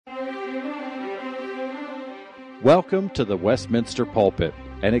Welcome to the Westminster Pulpit,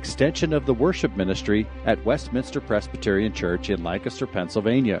 an extension of the worship ministry at Westminster Presbyterian Church in Lancaster,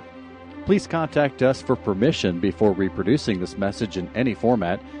 Pennsylvania. Please contact us for permission before reproducing this message in any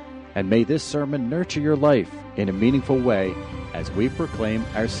format, and may this sermon nurture your life in a meaningful way as we proclaim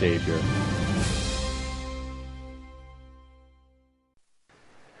our Savior.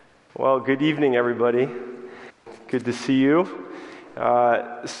 Well, good evening, everybody. Good to see you.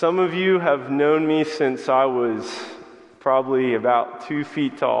 Some of you have known me since I was probably about 2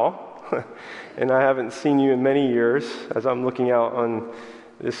 feet tall, and I haven't seen you in many years as I'm looking out on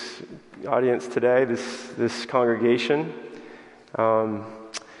this audience today, this congregation.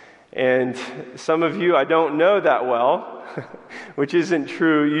 And some of you I don't know that well, which isn't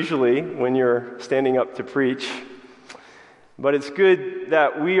true usually when you're standing up to preach. But it's good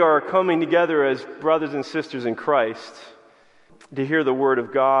that we are coming together as brothers and sisters in Christ to hear the Word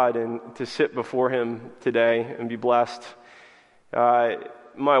of God and to sit before Him today and be blessed. My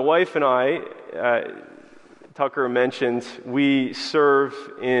wife and I, Tucker mentioned, we serve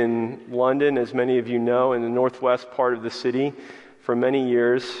in London, as many of you know, in the northwest part of the city for many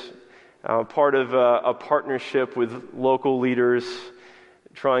years. Part of a partnership with local leaders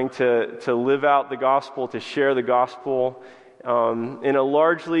trying to live out the gospel, to share the gospel in a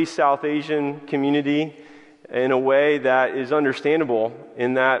largely South Asian community in a way that is understandable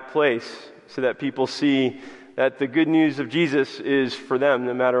in that place, so that people see that the good news of Jesus is for them,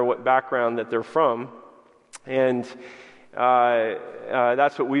 no matter what background that they're from. And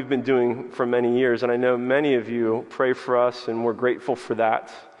that's what we've been doing for many years, and I know many of you pray for us, and we're grateful for that.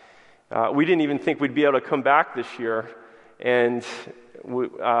 We didn't even think we'd be able to come back this year, and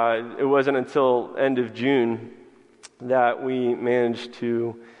it wasn't until end of June that we managed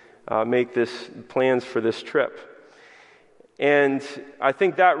to make plans for this trip. And I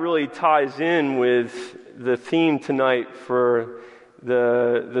think that really ties in with the theme tonight for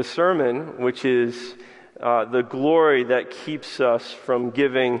the sermon, which is the glory that keeps us from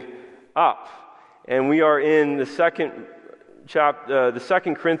giving up. And we are in the second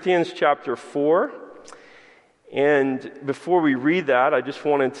Corinthians chapter 4. And before we read that, I just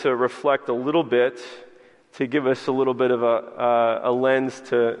wanted to reflect a little bit, to give us a little bit of a lens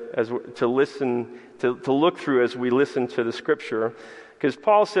to look through as we listen to the Scripture. Because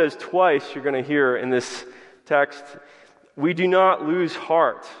Paul says twice, you're going to hear in this text, we do not lose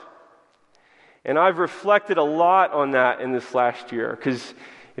heart. And I've reflected a lot on that in this last year. Because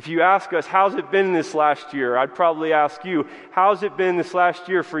if you ask us, how's it been this last year? I'd probably ask you, how's it been this last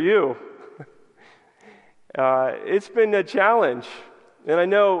year for you? It's been a challenge. And I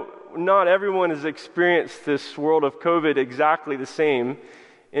know not everyone has experienced this world of COVID exactly the same.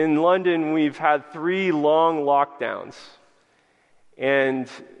 In London, we've had 3 long lockdowns, and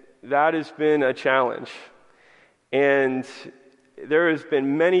that has been a challenge. And there has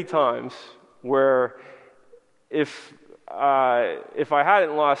been many times where if I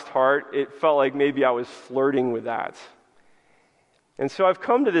hadn't lost heart, it felt like maybe I was flirting with that. And so I've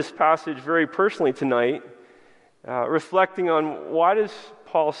come to this passage very personally tonight, reflecting on, why does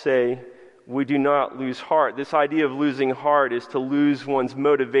Paul say we do not lose heart? This idea of losing heart is to lose one's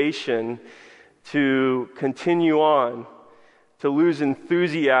motivation to continue on, to lose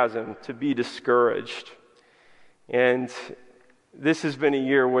enthusiasm, to be discouraged. And this has been a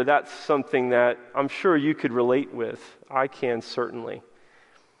year where that's something that I'm sure you could relate with. I can, certainly.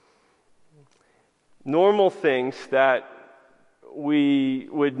 Normal things that we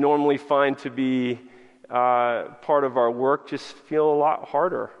would normally find to be part of our work just feel a lot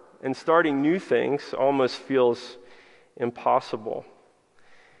harder. And starting new things almost feels impossible.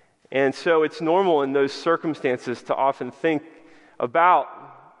 And so it's normal in those circumstances to often think about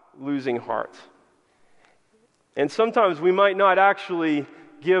losing heart. And sometimes we might not actually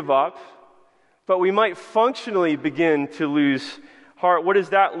give up, but we might functionally begin to lose heart. What does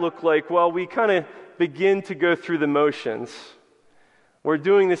that look like? Well, we kind of begin to go through the motions. We're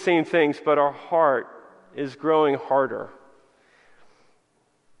doing the same things, but our heart is growing harder.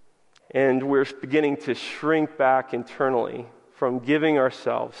 And we're beginning to shrink back internally from giving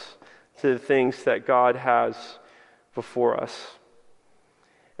ourselves to the things that God has before us.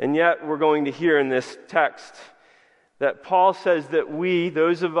 And yet we're going to hear in this text that Paul says that we,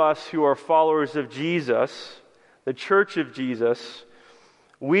 those of us who are followers of Jesus, the church of Jesus,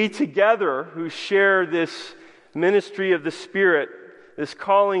 we together who share this ministry of the Spirit, this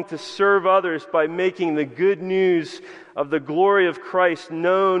calling to serve others by making the good news of the glory of Christ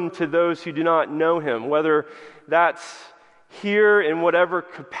known to those who do not know Him, whether that's here in whatever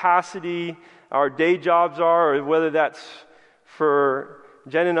capacity our day jobs are, or whether that's for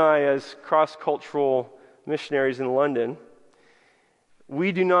Jen and I, as cross-cultural missionaries in London,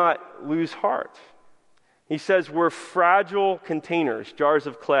 we do not lose heart. He says we're fragile containers, jars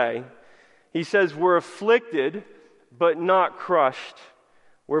of clay. He says we're afflicted, but not crushed.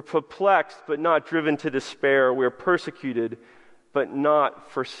 We're perplexed, but not driven to despair. We're persecuted, but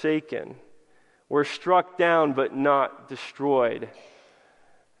not forsaken. We're struck down, but not destroyed.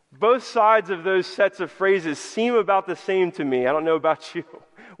 Both sides of those sets of phrases seem about the same to me. I don't know about you.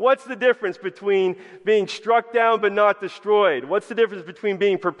 What's the difference between being struck down but not destroyed? What's the difference between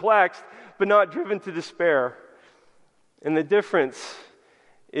being perplexed but not driven to despair? And the difference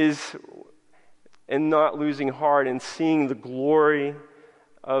is in not losing heart and seeing the glory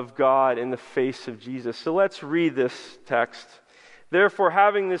of God in the face of Jesus. So let's read this text. Therefore,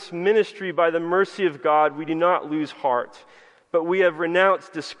 having this ministry by the mercy of God, we do not lose heart, but we have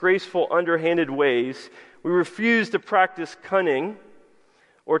renounced disgraceful, underhanded ways. We refuse to practice cunning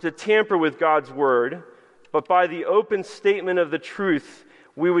or to tamper with God's word, but by the open statement of the truth,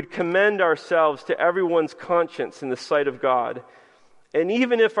 we would commend ourselves to everyone's conscience in the sight of God. And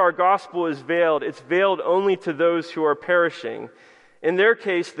even if our gospel is veiled, it's veiled only to those who are perishing. In their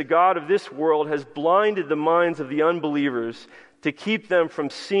case, the God of this world has blinded the minds of the unbelievers to keep them from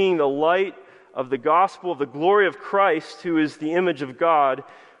seeing the light of the gospel of the glory of Christ, who is the image of God.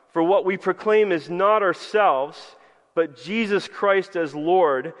 For what we proclaim is not ourselves, but Jesus Christ as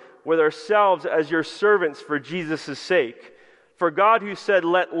Lord, with ourselves as your servants for Jesus' sake. For God, who said,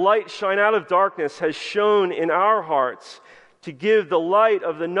 "Let light shine out of darkness," has shone in our hearts to give the light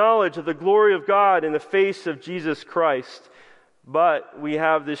of the knowledge of the glory of God in the face of Jesus Christ. But we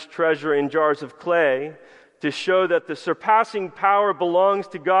have this treasure in jars of clay to show that the surpassing power belongs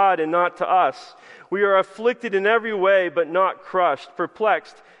to God and not to us. We are afflicted in every way, but not crushed,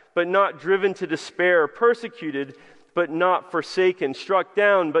 perplexed, but not driven to despair, persecuted, but not forsaken, struck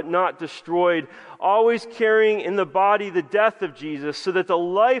down, but not destroyed, always carrying in the body the death of Jesus, so that the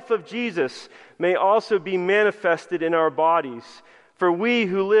life of Jesus may also be manifested in our bodies. For we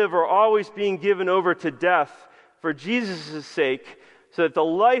who live are always being given over to death for Jesus' sake, so that the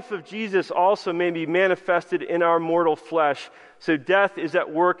life of Jesus also may be manifested in our mortal flesh. So death is at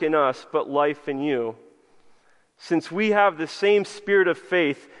work in us, but life in you. Since we have the same spirit of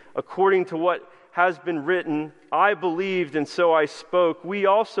faith, according to what has been written, I believed and so I spoke. We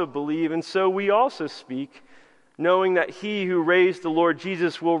also believe and so we also speak, knowing that he who raised the Lord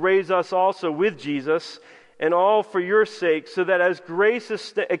Jesus will raise us also with Jesus, and all for your sake, so that as grace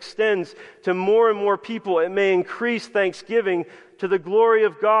extends to more and more people, it may increase thanksgiving to the glory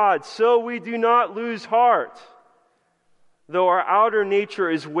of God. So we do not lose heart. Though our outer nature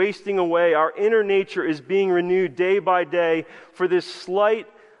is wasting away, our inner nature is being renewed day by day, for this slight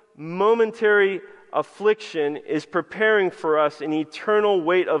momentary affliction is preparing for us an eternal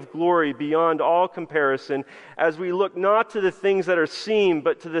weight of glory beyond all comparison, as we look not to the things that are seen,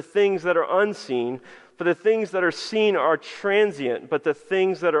 but to the things that are unseen. For the things that are seen are transient, but the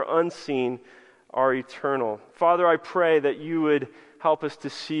things that are unseen are eternal. Father, I pray that you would help us to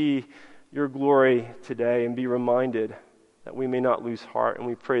see your glory today and be reminded that we may not lose heart. And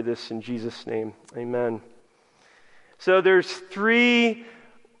we pray this in Jesus' name. Amen. So there's three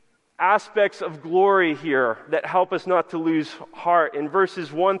aspects of glory here that help us not to lose heart. In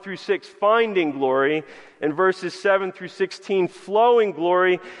verses 1 through 6, finding glory. In verses 7 through 16, flowing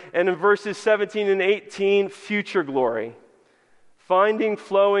glory. And in verses 17 and 18, future glory. Finding,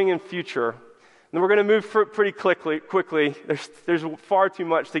 flowing, and future. And we're going to move pretty quickly. There's far too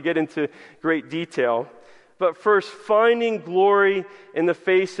much to get into great detail. But first, finding glory in the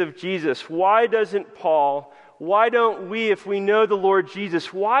face of Jesus. Why don't we, if we know the Lord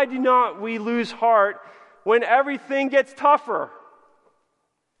Jesus, why do not we lose heart when everything gets tougher?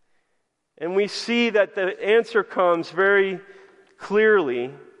 And we see that the answer comes very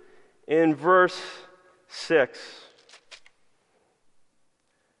clearly in verse 6.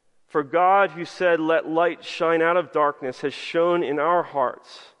 For God, who said, "Let light shine out of darkness," has shone in our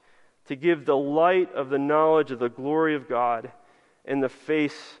hearts to give the light of the knowledge of the glory of God in the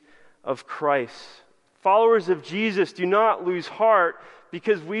face of Christ. Followers of Jesus do not lose heart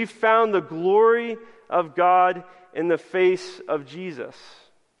because we've found the glory of God in the face of Jesus.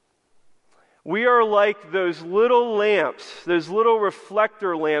 We are like those little lamps, those little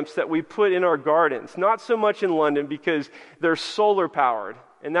reflector lamps that we put in our gardens. Not so much in London because they're solar powered,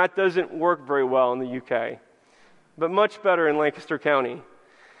 and that doesn't work very well in the UK, but much better in Lancaster County.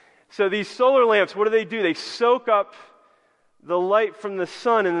 So these solar lamps, what do? They soak up the light from the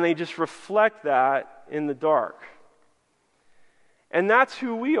sun and they just reflect that in the dark. And that's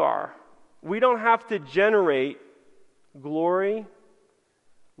who we are. We don't have to generate glory.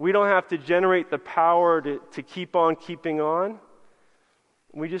 We don't have to generate the power to keep on keeping on.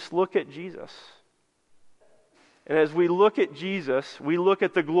 We just look at Jesus. And as we look at Jesus, we look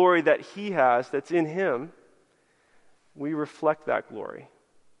at the glory that he has that's in him. We reflect that glory.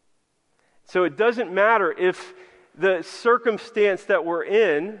 So it doesn't matter if the circumstance that we're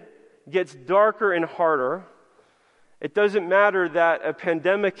in gets darker and harder. It doesn't matter that a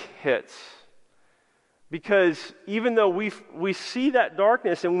pandemic hits. Because even though we see that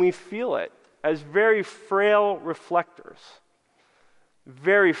darkness and we feel it as very frail reflectors,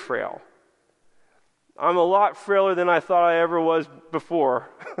 very frail. I'm a lot frailer than I thought I ever was before.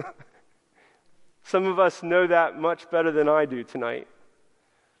 Some of us know that much better than I do tonight.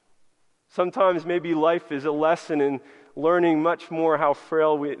 Sometimes maybe life is a lesson in learning much more how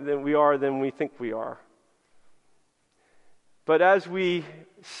frail we are than we think we are. But as we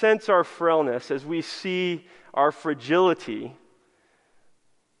sense our frailness, as we see our fragility,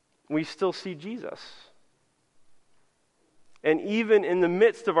 we still see Jesus. And even in the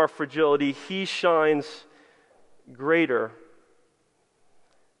midst of our fragility, he shines greater.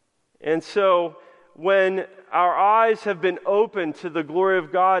 And so, when our eyes have been opened to the glory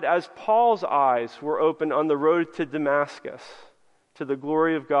of God, as Paul's eyes were opened on the road to Damascus, to the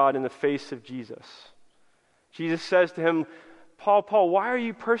glory of God in the face of Jesus, Jesus says to him, Paul, why are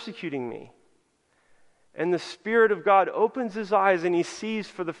you persecuting me? And the Spirit of God opens his eyes and he sees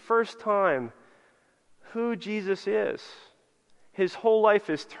for the first time who Jesus is. His whole life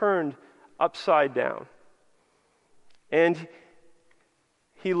is turned upside down. And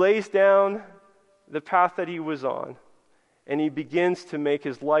he lays down the path that he was on, and he begins to make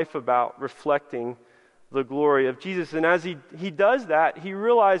his life about reflecting the glory of Jesus. And as he does that, he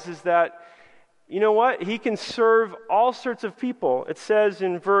realizes that, you know what? He can serve all sorts of people. It says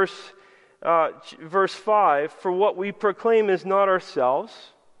in verse 5, for what we proclaim is not ourselves.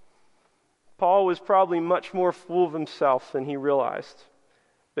 Paul was probably much more full of himself than he realized.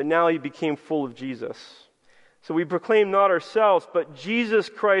 But now he became full of Jesus. So we proclaim not ourselves, but Jesus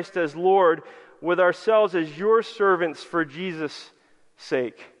Christ as Lord, with ourselves as your servants for Jesus'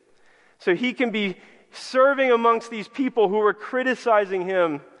 sake. So he can be serving amongst these people who are criticizing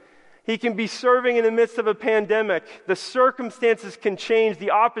him. He can be serving in the midst of a pandemic. The circumstances can change.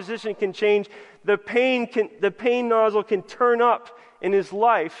 The opposition can change. The pain nozzle can turn up in his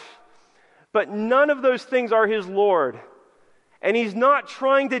life. But none of those things are his Lord. And he's not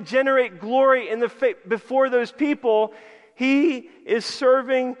trying to generate glory before those people. He is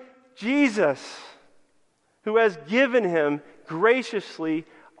serving Jesus, who has given him graciously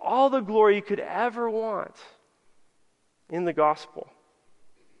all the glory he could ever want in the gospel.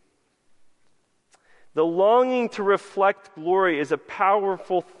 The longing to reflect glory is a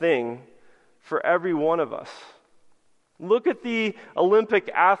powerful thing for every one of us. Look at the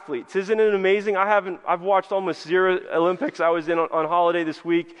Olympic athletes. Isn't it amazing? I've watched almost zero Olympics. I was on holiday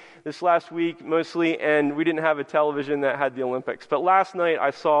this last week mostly, and we didn't have a television that had the Olympics. But last night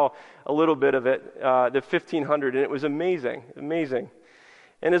I saw a little bit of it, the 1500, and it was amazing.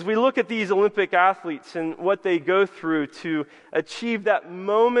 And as we look at these Olympic athletes and what they go through to achieve that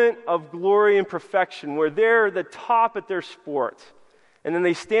moment of glory and perfection where they're the top at their sport, and then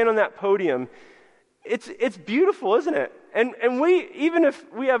they stand on that podium, it's beautiful, isn't it? And we, even if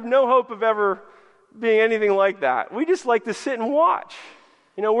we have no hope of ever being anything like that, we just like to sit and watch.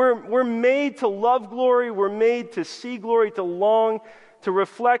 You know, we're made to love glory, we're made to see glory, to long, to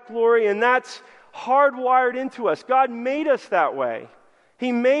reflect glory, and that's hardwired into us. God made us that way.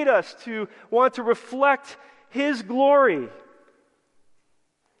 He made us to want to reflect his glory,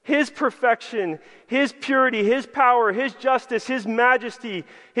 his perfection, his purity, his power, his justice, his majesty,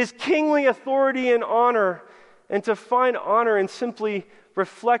 his kingly authority and honor, and to find honor in simply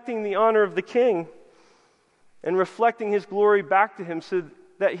reflecting the honor of the king and reflecting his glory back to him so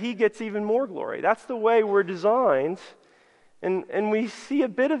that he gets even more glory. That's the way we're designed. And we see a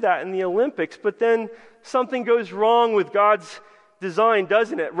bit of that in the Olympics, but then something goes wrong with God's design,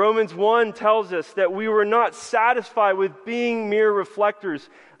 doesn't it? Romans 1 tells us that we were not satisfied with being mere reflectors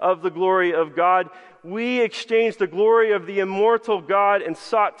of the glory of God. We exchanged the glory of the immortal God and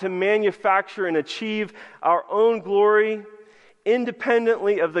sought to manufacture and achieve our own glory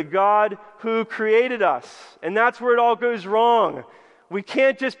independently of the God who created us. And that's where it all goes wrong. We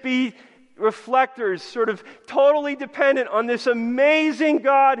can't just be reflectors, sort of totally dependent on this amazing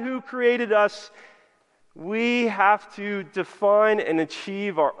God who created us. We have to define and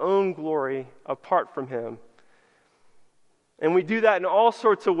achieve our own glory apart from him. And we do that in all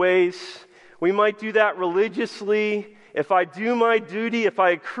sorts of ways. We might do that religiously. If I do my duty, if I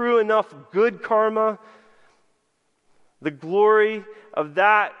accrue enough good karma, the glory of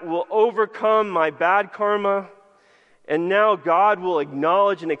that will overcome my bad karma. And now God will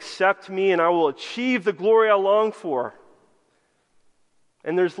acknowledge and accept me, and I will achieve the glory I long for.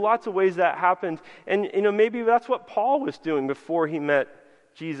 And there's lots of ways that happened. And, maybe that's what Paul was doing before he met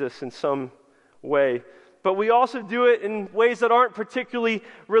Jesus in some way. But we also do it in ways that aren't particularly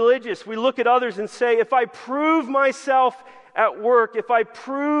religious. We look at others and say, if I prove myself at work, if I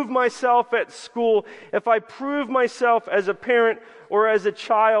prove myself at school, if I prove myself as a parent or as a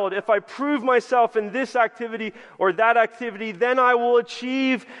child, if I prove myself in this activity or that activity, then I will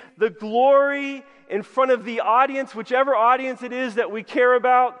achieve the glory in front of the audience, whichever audience it is that we care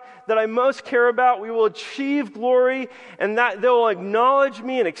about, that I most care about. We will achieve glory, and that they'll acknowledge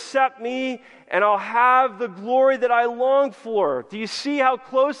me and accept me, and I'll have the glory that I long for. Do you see how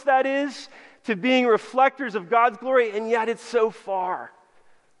close that is to being reflectors of God's glory? And yet it's so far.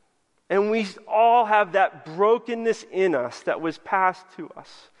 And we all have that brokenness in us that was passed to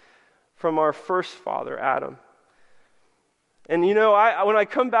us from our first father, Adam. And when I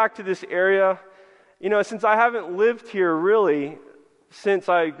come back to this area, since I haven't lived here really since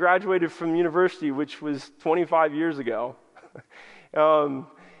I graduated from university, which was 25 years ago,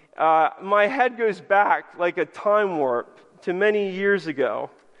 my head goes back like a time warp to many years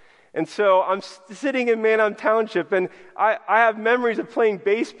ago. And so I'm sitting in Manheim Township, and I have memories of playing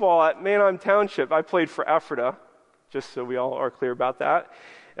baseball at Manheim Township. I played for Ephrata, just so we all are clear about that.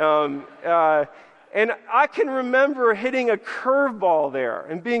 And I can remember hitting a curveball there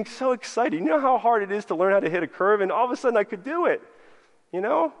and being so excited. You know how hard it is to learn how to hit a curve? And all of a sudden I could do it,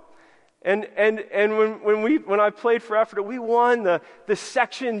 And when I played for Ephrata, we won the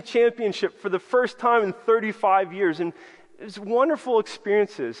section championship for the first time in 35 years. And it was wonderful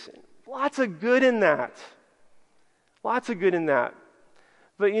experiences. Lots of good in that. Lots of good in that.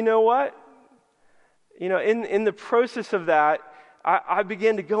 But you know what? In the process of that, I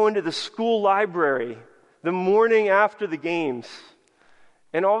began to go into the school library the morning after the games.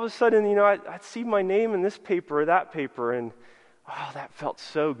 And all of a sudden, I'd see my name in this paper or that paper, and that felt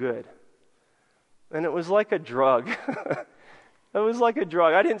so good. And it was like a drug. It was like a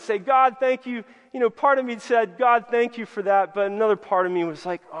drug. I didn't say, God, thank you. Part of me said, God, thank you for that. But another part of me was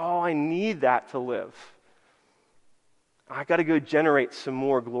like, I need that to live. I got to go generate some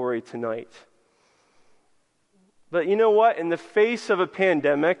more glory tonight. But you know what? In the face of a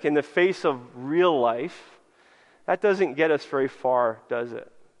pandemic, in the face of real life, that doesn't get us very far, does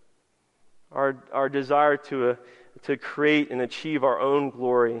it? Our desire to create and achieve our own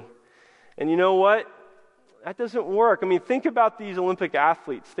glory. And you know what? That doesn't work. I mean, think about these Olympic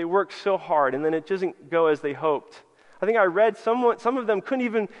athletes. They work so hard, and then it doesn't go as they hoped. I think I read some of them couldn't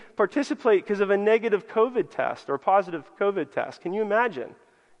even participate because of a negative COVID test or a positive COVID test. Can you imagine?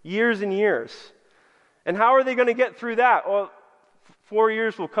 Years and years. And how are they going to get through that? Well, 4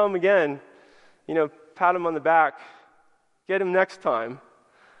 years will come again. Pat them on the back. Get them next time.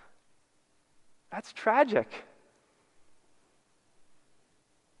 That's tragic.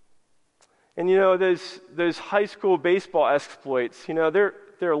 And those high school baseball exploits,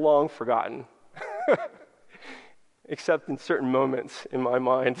 they're long forgotten. Except in certain moments in my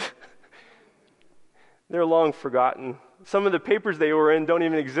mind. They're long forgotten. Some of the papers they were in don't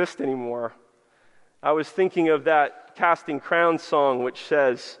even exist anymore. I was thinking of that Casting Crowns song, which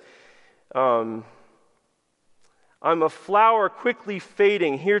says, I'm a flower quickly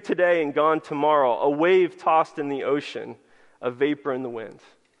fading, here today and gone tomorrow, a wave tossed in the ocean, a vapor in the wind.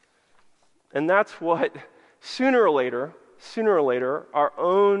 And that's what, sooner or later, our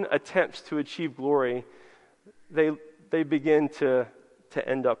own attempts to achieve glory, they begin to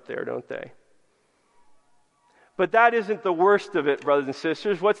end up there, don't they? But that isn't the worst of it, brothers and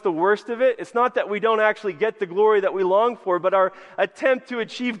sisters. What's the worst of it? It's not that we don't actually get the glory that we long for, but our attempt to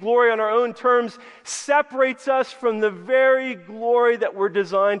achieve glory on our own terms separates us from the very glory that we're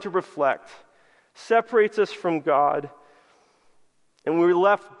designed to reflect, separates us from God, and we're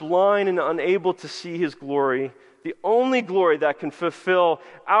left blind and unable to see His glory, the only glory that can fulfill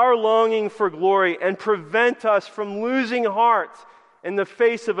our longing for glory and prevent us from losing heart in the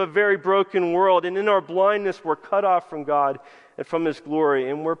face of a very broken world. And in our blindness, we're cut off from God and from His glory,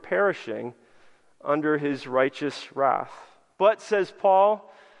 and we're perishing under His righteous wrath. But, says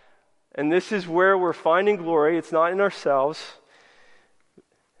Paul, and this is where we're finding glory, it's not in ourselves.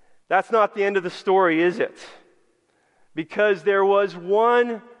 That's not the end of the story, is it? Because there was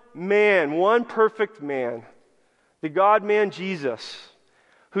one man, one perfect man, the God-man Jesus,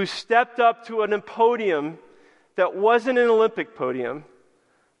 who stepped up to a podium that wasn't an Olympic podium,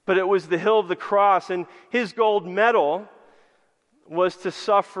 but it was the hill of the cross, and his gold medal was to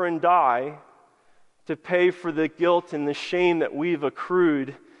suffer and die to pay for the guilt and the shame that we've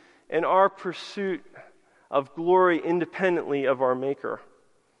accrued in our pursuit of glory independently of our Maker.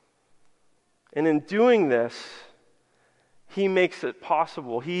 And in doing this, He makes it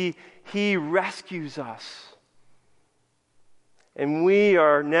possible. He rescues us. And we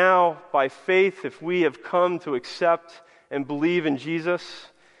are now, by faith, if we have come to accept and believe in Jesus,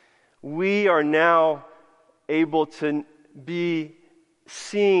 we are now able to be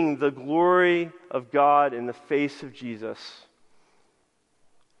seeing the glory of God in the face of Jesus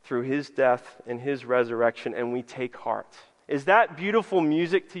through His death and His resurrection, and we take heart. Is that beautiful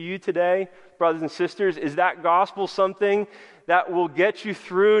music to you today, brothers and sisters? Is that gospel something that will get you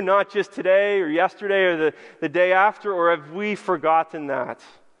through not just today or yesterday or the day after, or have we forgotten that?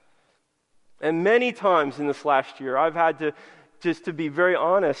 And many times in this last year, I've had to, just to be very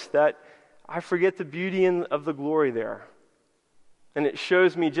honest, that I forget the beauty of the glory there. And it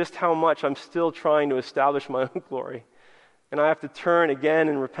shows me just how much I'm still trying to establish my own glory. And I have to turn again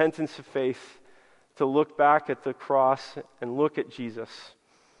in repentance of faith to look back at the cross and look at Jesus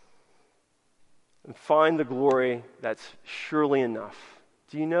and find the glory that's surely enough.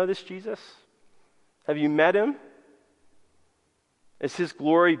 Do you know this Jesus? Have you met Him? Is His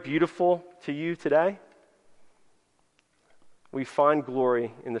glory beautiful to you today? We find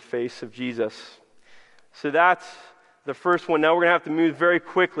glory in the face of Jesus. So that's the first one. Now we're going to have to move very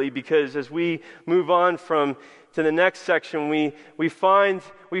quickly, because as we move on to the next section, we find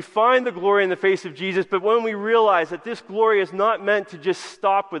the glory in the face of Jesus, but when we realize that this glory is not meant to just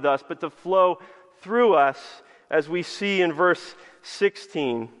stop with us, but to flow through us, as we see in verse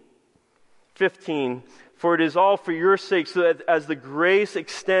 16, 15, for it is all for your sake, so that as the grace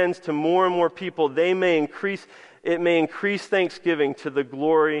extends to more and more people, it may increase thanksgiving to the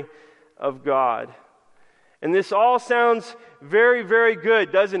glory of God. And this all sounds very, very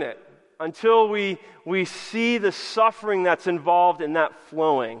good, doesn't it? Until we see the suffering that's involved in that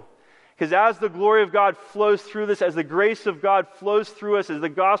flowing. Because as the glory of God flows through this, as the grace of God flows through us, as the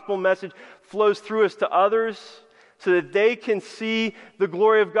gospel message flows through us to others, so that they can see the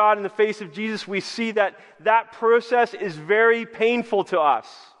glory of God in the face of Jesus, we see that process is very painful to us.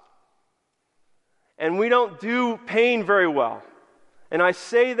 And we don't do pain very well. And I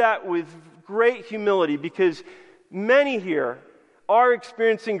say that with great humility, because many here are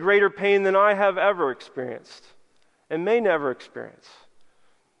experiencing greater pain than I have ever experienced and may never experience.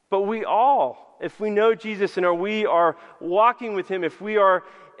 But we all, if we know Jesus and we are walking with Him, if we are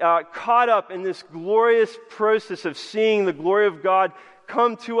caught up in this glorious process of seeing the glory of God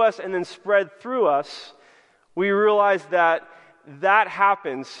come to us and then spread through us, we realize that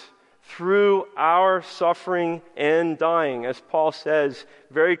happens through our suffering and dying, as Paul says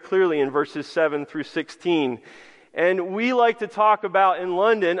very clearly in verses 7 through 16. And we like to talk about in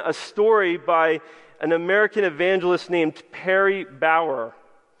London a story by an American evangelist named Perry Bauer.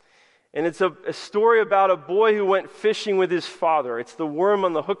 And it's a story about a boy who went fishing with his father. It's the worm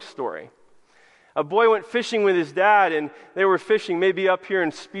on the hook story. A boy went fishing with his dad, and they were fishing maybe up here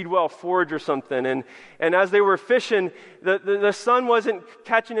in Speedwell Forge or something. And as they were fishing, the son wasn't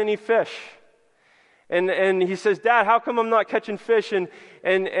catching any fish. And he says, "Dad, how come I'm not catching fish?"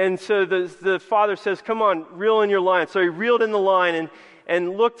 And so the father says, "Come on, reel in your line." So he reeled in the line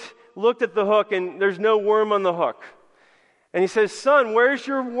and looked at the hook, and there's no worm on the hook. And he says, "Son, where's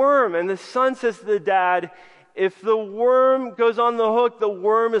your worm?" And the son says to the dad, "If the worm goes on the hook, the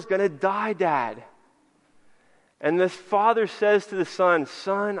worm is going to die, Dad." And the father says to the son,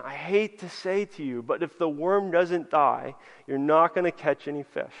 "Son, I hate to say to you, but if the worm doesn't die, you're not going to catch any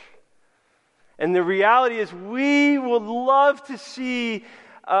fish." And the reality is, we would love to see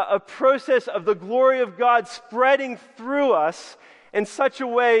a process of the glory of God spreading through us in such a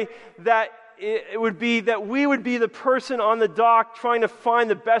way that it would be that we would be the person on the dock trying to find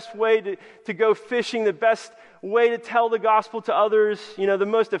the best way to go fishing, the best way to tell the gospel to others, the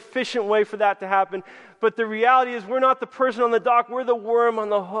most efficient way for that to happen. But the reality is, we're not the person on the dock, we're the worm on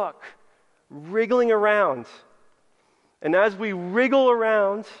the hook, wriggling around. And as we wriggle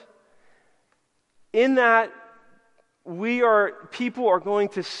around, in that, people are going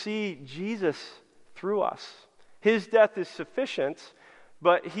to see Jesus through us. His death is sufficient,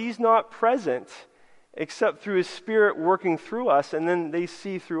 but He's not present except through His Spirit working through us, and then they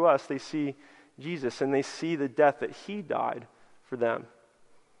see through us, they see Jesus, and they see the death that He died for them.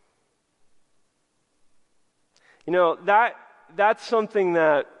 That's something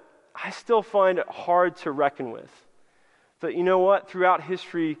that I still find it hard to reckon with. But you know what? Throughout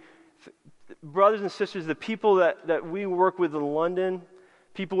history, brothers and sisters, the people that we work with in London,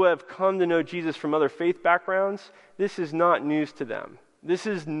 people who have come to know Jesus from other faith backgrounds, this is not news to them. This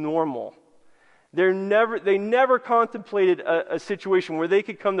is normal. They never contemplated a situation where they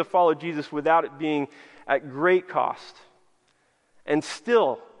could come to follow Jesus without it being at great cost. And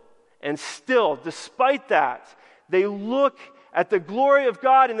still, despite that, they look at the glory of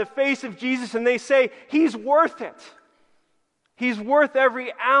God in the face of Jesus and they say, He's worth it. He's worth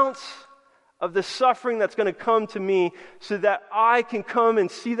every ounce of the suffering that's going to come to me so that I can come and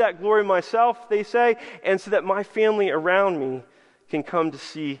see that glory myself, they say, and so that my family around me can come to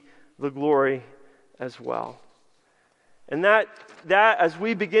see the glory as well. And that as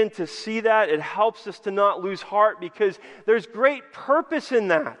we begin to see that, it helps us to not lose heart because there's great purpose in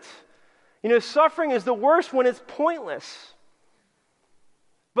that. Suffering is the worst when it's pointless.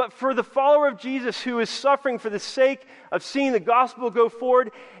 But for the follower of Jesus who is suffering for the sake of seeing the gospel go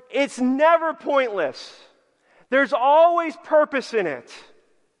forward, it's never pointless. There's always purpose in it.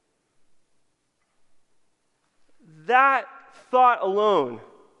 That thought alone,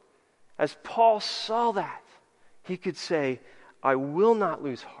 as Paul saw that, he could say, I will not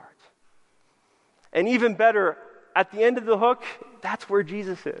lose heart. And even better, at the end of the hook, that's where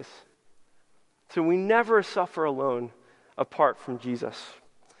Jesus is. So we never suffer alone apart from Jesus.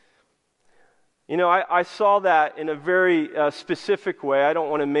 I saw that in a very specific way. I don't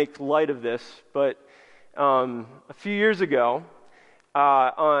want to make light of this, but a few years ago,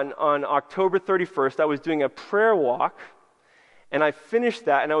 on October 31st, I was doing a prayer walk, and I finished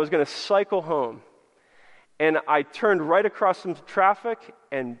that, and I was going to cycle home. And I turned right across some traffic,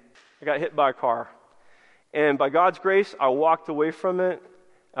 and I got hit by a car. And by God's grace, I walked away from it.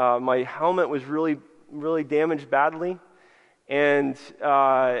 My helmet was really, really damaged badly. And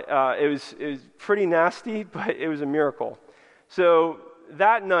it was pretty nasty, but it was a miracle. So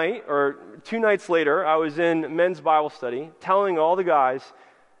that night, or 2 nights later, I was in men's Bible study telling all the guys,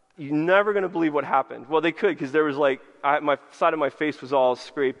 you're never going to believe what happened. Well, they could, because there was my side of my face was all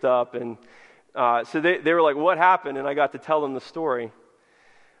scraped up. And so they were like, what happened? And I got to tell them the story.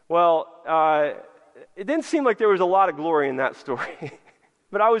 Well, it didn't seem like there was a lot of glory in that story.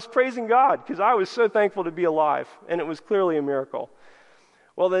 But I was praising God because I was so thankful to be alive, and it was clearly a miracle.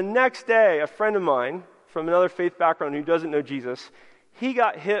 Well, the next day, a friend of mine from another faith background who doesn't know Jesus, he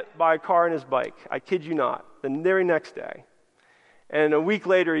got hit by a car on his bike. I kid you not, the very next day. And a week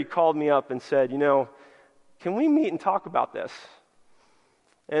later, he called me up and said, can we meet and talk about this?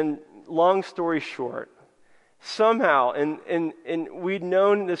 And long story short, somehow, and we'd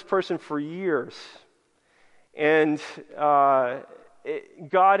known this person for years, and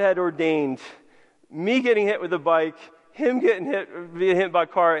God had ordained me getting hit with a bike, him getting hit by a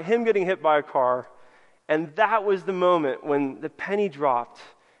car, him getting hit by a car. And that was the moment when the penny dropped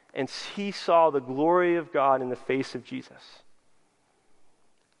and he saw the glory of God in the face of Jesus.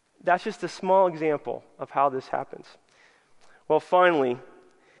 That's just a small example of how this happens. Well, finally,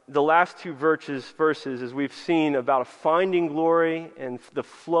 the last 2 verses, as we've seen about a finding glory and the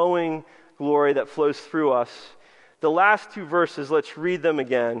flowing glory that flows through us. The last 2 verses, let's read them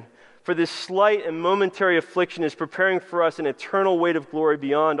again. For this slight and momentary affliction is preparing for us an eternal weight of glory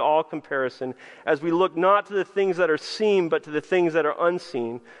beyond all comparison, as we look not to the things that are seen, but to the things that are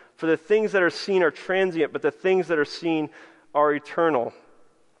unseen. For the things that are seen are transient, but the things that are seen are eternal.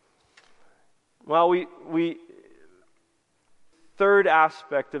 Well, third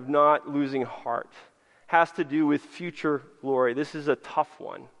aspect of not losing heart has to do with future glory. This is a tough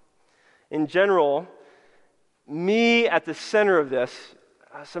one. In general, me at the center of this,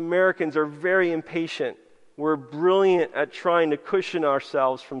 us Americans are very impatient. We're brilliant at trying to cushion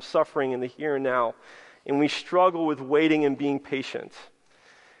ourselves from suffering in the here and now. And we struggle with waiting and being patient.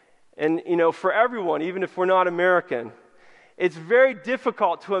 And, for everyone, even if we're not American, it's very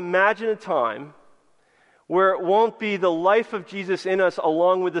difficult to imagine a time where it won't be the life of Jesus in us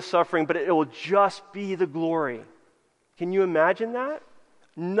along with the suffering, but it will just be the glory. Can you imagine that?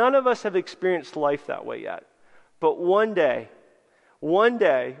 None of us have experienced life that way yet. But one day,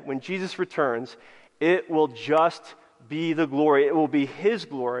 when Jesus returns, it will just be the glory. It will be His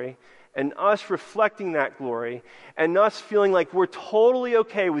glory, and us reflecting that glory, and us feeling like we're totally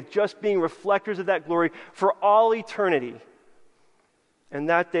okay with just being reflectors of that glory for all eternity. And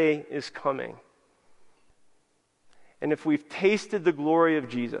that day is coming. And if we've tasted the glory of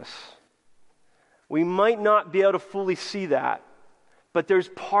Jesus, we might not be able to fully see that, but there's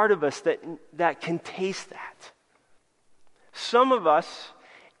part of us that can taste that. Some of us,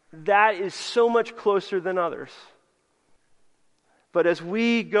 that is so much closer than others. But as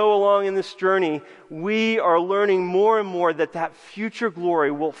we go along in this journey, we are learning more and more that future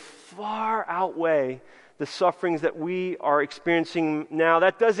glory will far outweigh the sufferings that we are experiencing now.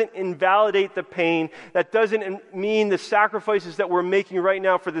 That doesn't invalidate the pain. That doesn't mean the sacrifices that we're making right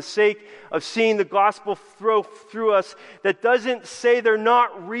now for the sake of seeing the gospel flow through us. That doesn't say they're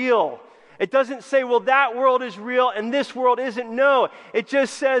not real. It doesn't say, well, that world is real and this world isn't. No, it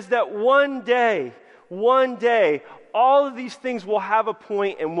just says that one day, all of these things will have a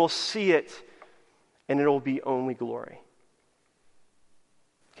point and we'll see it, and it'll be only glory.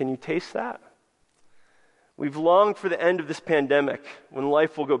 Can you taste that? We've longed for the end of this pandemic, when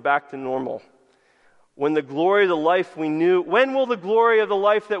life will go back to normal. When the glory of the life we knew, when will the glory of the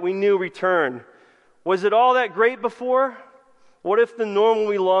life that we knew return? Was it all that great before? What if the normal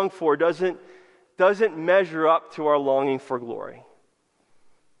we long for doesn't measure up to our longing for glory?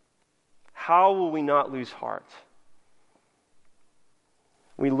 How will we not lose heart?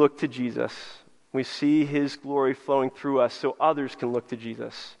 We look to Jesus. We see his glory flowing through us so others can look to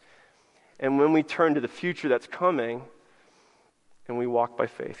Jesus. And when we turn to the future that's coming, and we walk by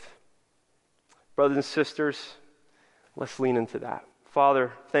faith. Brothers and sisters, let's lean into that.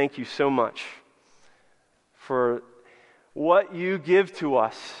 Father, thank you so much for what you give to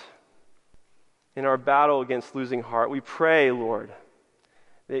us in our battle against losing heart. We pray, Lord,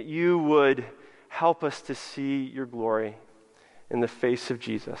 that you would help us to see your glory in the face of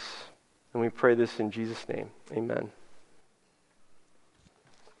Jesus. And we pray this in Jesus' name. Amen.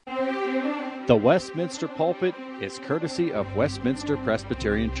 The Westminster Pulpit is courtesy of Westminster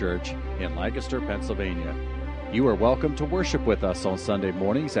Presbyterian Church in Lancaster, Pennsylvania. You are welcome to worship with us on Sunday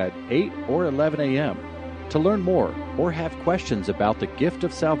mornings at 8 or 11 a.m. To learn more or have questions about the gift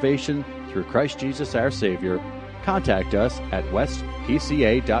of salvation through Christ Jesus our Savior, contact us at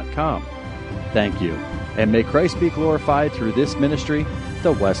westpca.com. Thank you, and may Christ be glorified through this ministry,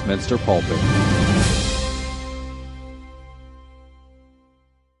 the Westminster Pulpit.